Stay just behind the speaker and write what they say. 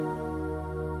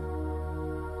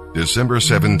December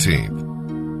 17th.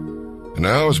 And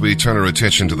now as we turn our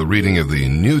attention to the reading of the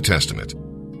New Testament,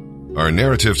 our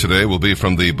narrative today will be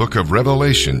from the book of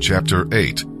Revelation, chapter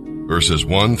 8, verses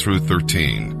 1 through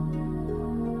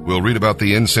 13. We'll read about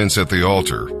the incense at the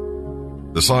altar.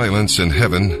 The silence in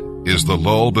heaven is the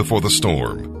lull before the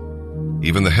storm.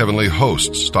 Even the heavenly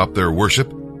hosts stop their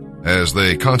worship as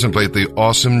they contemplate the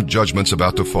awesome judgments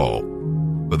about to fall.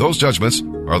 But those judgments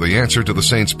are the answer to the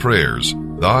saints' prayers,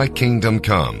 "Thy kingdom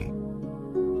come."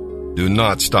 Do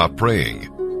not stop praying.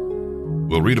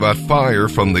 We'll read about fire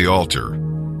from the altar.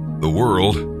 The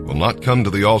world will not come to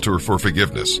the altar for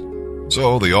forgiveness,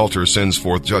 so the altar sends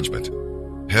forth judgment.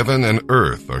 Heaven and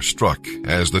earth are struck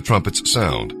as the trumpets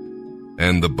sound,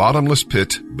 and the bottomless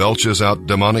pit belches out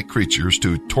demonic creatures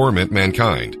to torment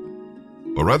mankind.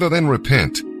 But rather than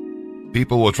repent,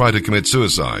 people will try to commit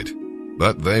suicide,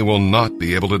 but they will not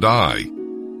be able to die.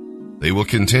 They will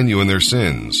continue in their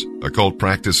sins, occult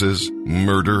practices,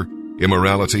 murder,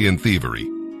 immorality, and thievery,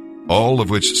 all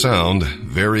of which sound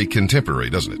very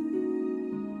contemporary, doesn't it?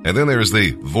 And then there's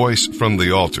the voice from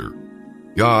the altar.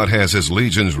 God has his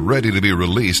legions ready to be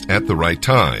released at the right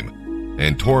time,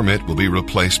 and torment will be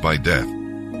replaced by death.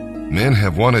 Men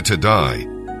have wanted to die,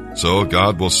 so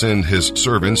God will send his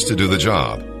servants to do the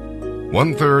job.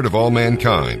 1/3 of all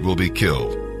mankind will be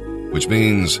killed, which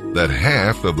means that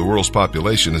half of the world's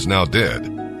population is now dead.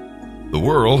 The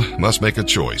world must make a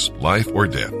choice, life or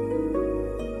death.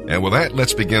 And with that,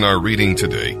 let's begin our reading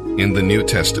today in the New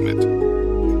Testament.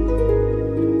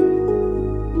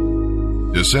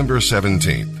 December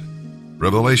 17th,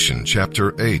 Revelation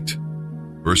chapter 8,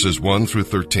 verses 1 through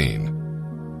 13.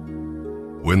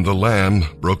 When the Lamb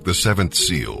broke the seventh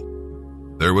seal,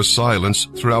 there was silence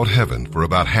throughout heaven for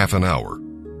about half an hour.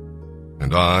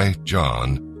 And I,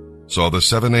 John, saw the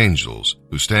 7 angels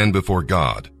who stand before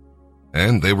God,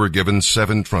 and they were given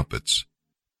 7 trumpets.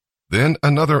 Then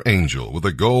another angel with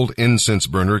a gold incense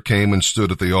burner came and stood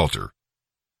at the altar,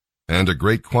 and a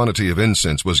great quantity of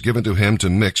incense was given to him to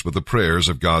mix with the prayers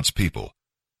of God's people,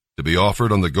 to be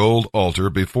offered on the gold altar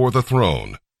before the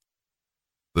throne.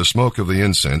 The smoke of the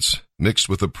incense, mixed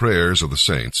with the prayers of the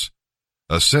saints,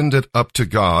 ascended up to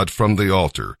God from the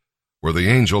altar, where the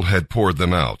angel had poured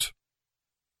them out.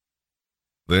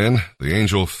 Then the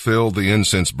angel filled the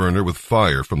incense burner with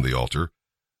fire from the altar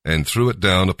and threw it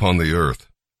down upon the earth,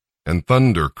 and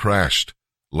thunder crashed,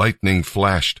 lightning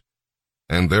flashed,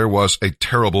 and there was a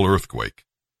terrible earthquake.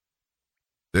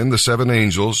 Then the 7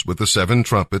 angels with the 7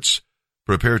 trumpets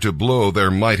prepared to blow their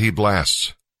mighty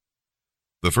blasts.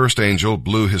 The first angel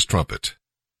blew his trumpet,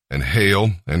 and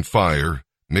hail and fire,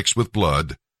 mixed with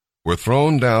blood, were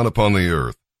thrown down upon the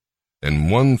earth, and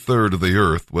 1/3 of the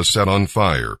earth was set on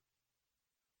fire.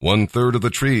 1/3 of the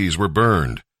trees were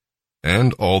burned,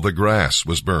 and all the grass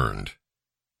was burned.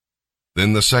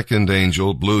 Then the second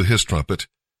angel blew his trumpet,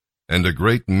 and a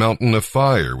great mountain of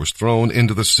fire was thrown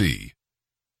into the sea,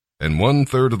 and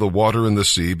 1/3 of the water in the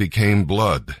sea became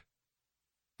blood,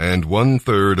 and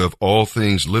 1/3 of all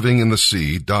things living in the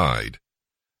sea died,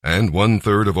 and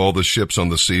 1/3 of all the ships on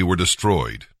the sea were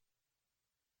destroyed.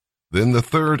 Then the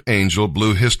third angel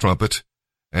blew his trumpet,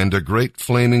 and a great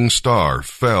flaming star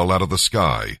fell out of the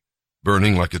sky,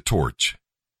 burning like a torch.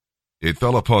 It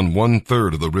fell upon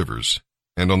 1/3 of the rivers,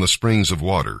 and on the springs of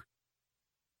water.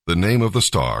 The name of the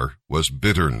star was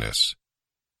Bitterness.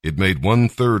 It made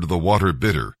 1/3 of the water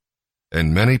bitter,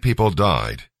 and many people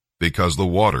died because the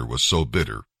water was so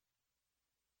bitter.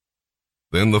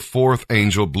 Then the fourth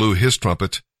angel blew his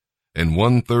trumpet, and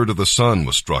 1/3 of the sun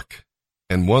was struck,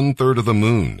 and 1/3 of the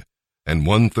moon, and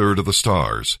 1/3 of the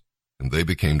stars, and they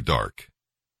became dark.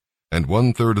 And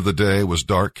 1/3 of the day was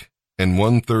dark, and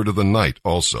 1/3 of the night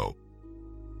also.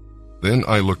 Then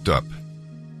I looked up,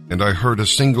 and I heard a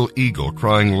single eagle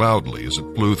crying loudly as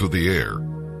it flew through the air,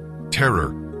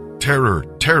 "Terror, terror,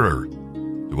 terror,"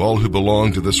 to all who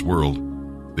belong to this world,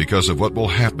 because of what will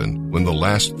happen when the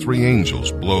last 3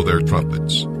 angels blow their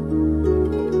trumpets.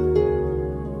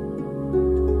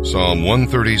 Psalm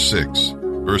 136,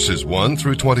 verses 1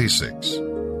 through 26.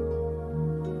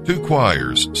 2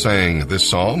 choirs sang this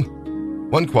psalm.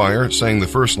 One choir sang the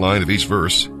first line of each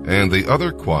verse, and the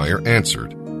other choir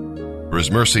answered, "For his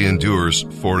mercy endures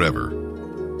forever."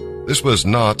 This was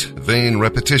not vain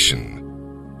repetition,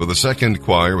 for the second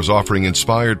choir was offering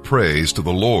inspired praise to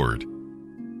the Lord.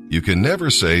 You can never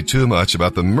say too much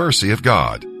about the mercy of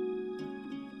God.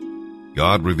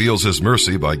 God reveals his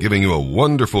mercy by giving you a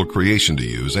wonderful creation to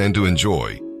use and to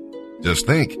enjoy. Just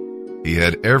think, he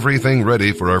had everything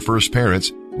ready for our first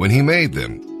parents when he made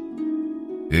them.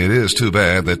 It is too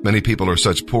bad that many people are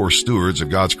such poor stewards of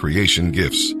God's creation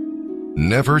gifts.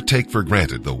 Never take for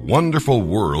granted the wonderful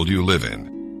world you live in.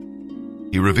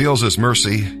 He reveals his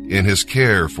mercy in his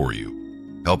care for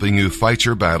you, helping you fight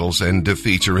your battles and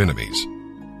defeat your enemies.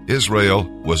 Israel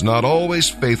was not always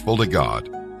faithful to God,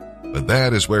 but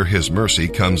that is where his mercy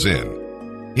comes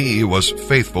in. He was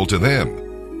faithful to them.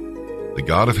 The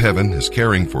God of heaven is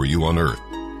caring for you on earth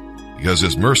because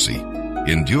his mercy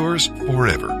endures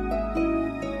forever.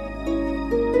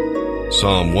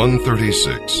 Psalm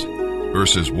 136,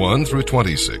 verses 1 through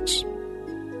 26.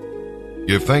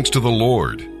 Give thanks to the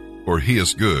Lord, for he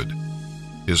is good.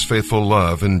 His faithful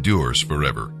love endures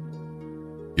forever.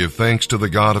 Give thanks to the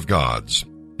God of gods.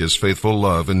 His faithful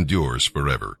love endures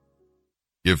forever.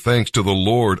 Give thanks to the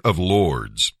Lord of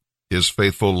lords. His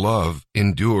faithful love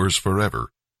endures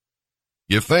forever.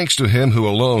 Give thanks to him who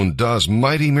alone does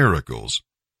mighty miracles.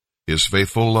 His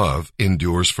faithful love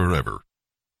endures forever.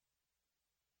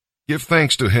 Give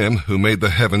thanks to him who made the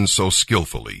heavens so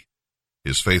skillfully.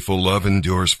 His faithful love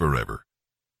endures forever.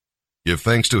 Give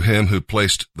thanks to him who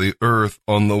placed the earth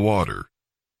on the water.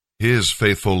 His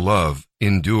faithful love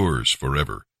endures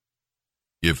forever.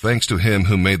 Give thanks to him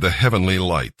who made the heavenly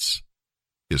lights.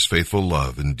 His faithful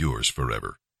love endures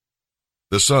forever.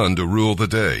 The sun to rule the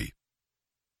day.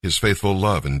 His faithful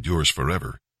love endures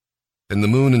forever. And the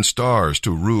moon and stars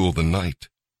to rule the night.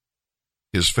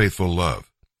 His faithful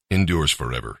love endures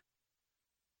forever.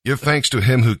 Give thanks to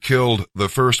him who killed the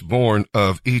firstborn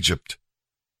of Egypt.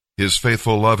 His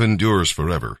faithful love endures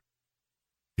forever.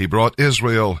 He brought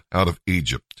Israel out of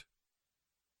Egypt.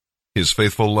 His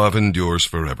faithful love endures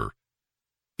forever.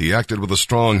 He acted with a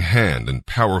strong hand and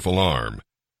powerful arm.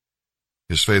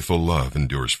 His faithful love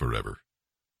endures forever.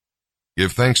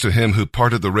 Give thanks to him who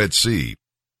parted the Red Sea.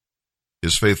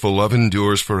 His faithful love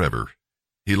endures forever.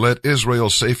 He led Israel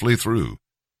safely through.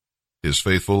 His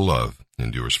faithful love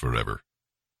endures forever.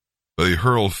 But he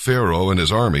hurled Pharaoh and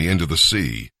his army into the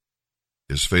sea.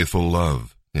 His faithful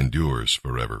love endures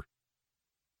forever.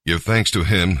 Give thanks to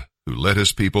him who led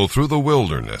his people through the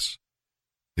wilderness.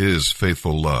 His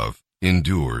faithful love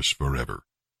endures forever.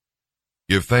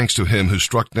 Give thanks to him who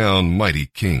struck down mighty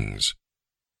kings.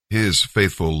 His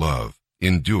faithful love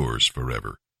endures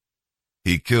forever.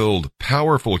 He killed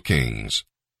powerful kings.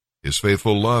 His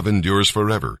faithful love endures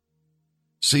forever.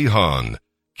 Sihon,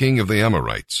 king of the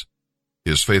Amorites.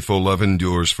 His faithful love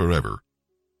endures forever.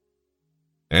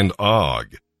 And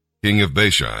Og, king of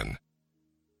Bashan.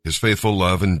 His faithful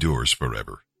love endures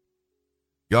forever.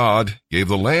 God gave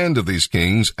the land of these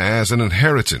kings as an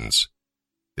inheritance.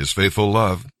 His faithful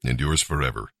love endures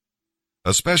forever.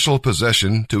 A special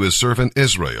possession to his servant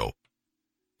Israel.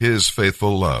 His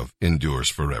faithful love endures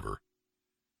forever.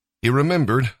 He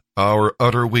remembered our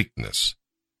utter weakness.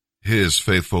 His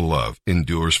faithful love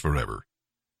endures forever.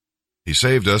 He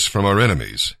saved us from our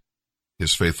enemies.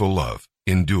 His faithful love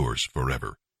endures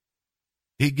forever.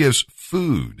 He gives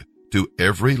food to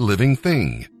every living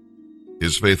thing.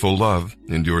 His faithful love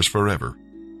endures forever.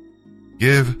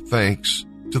 Give thanks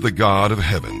to the God of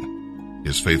heaven.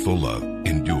 His faithful love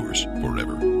endures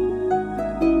forever.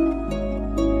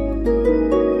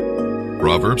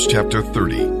 Proverbs chapter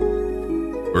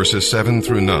 30, verses 7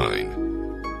 through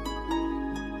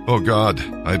 9. O God,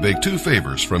 I beg two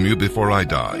favors from you before I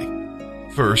die.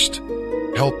 First,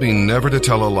 help me never to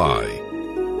tell a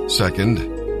lie. Second,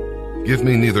 give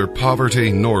me neither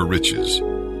poverty nor riches.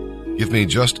 Give me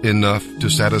just enough to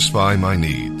satisfy my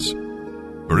needs.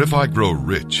 For if I grow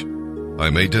rich, I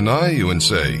may deny you and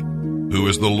say, Who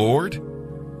is the Lord?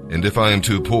 And if I am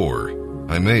too poor,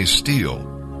 I may steal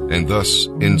and thus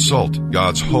insult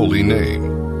God's holy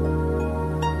name.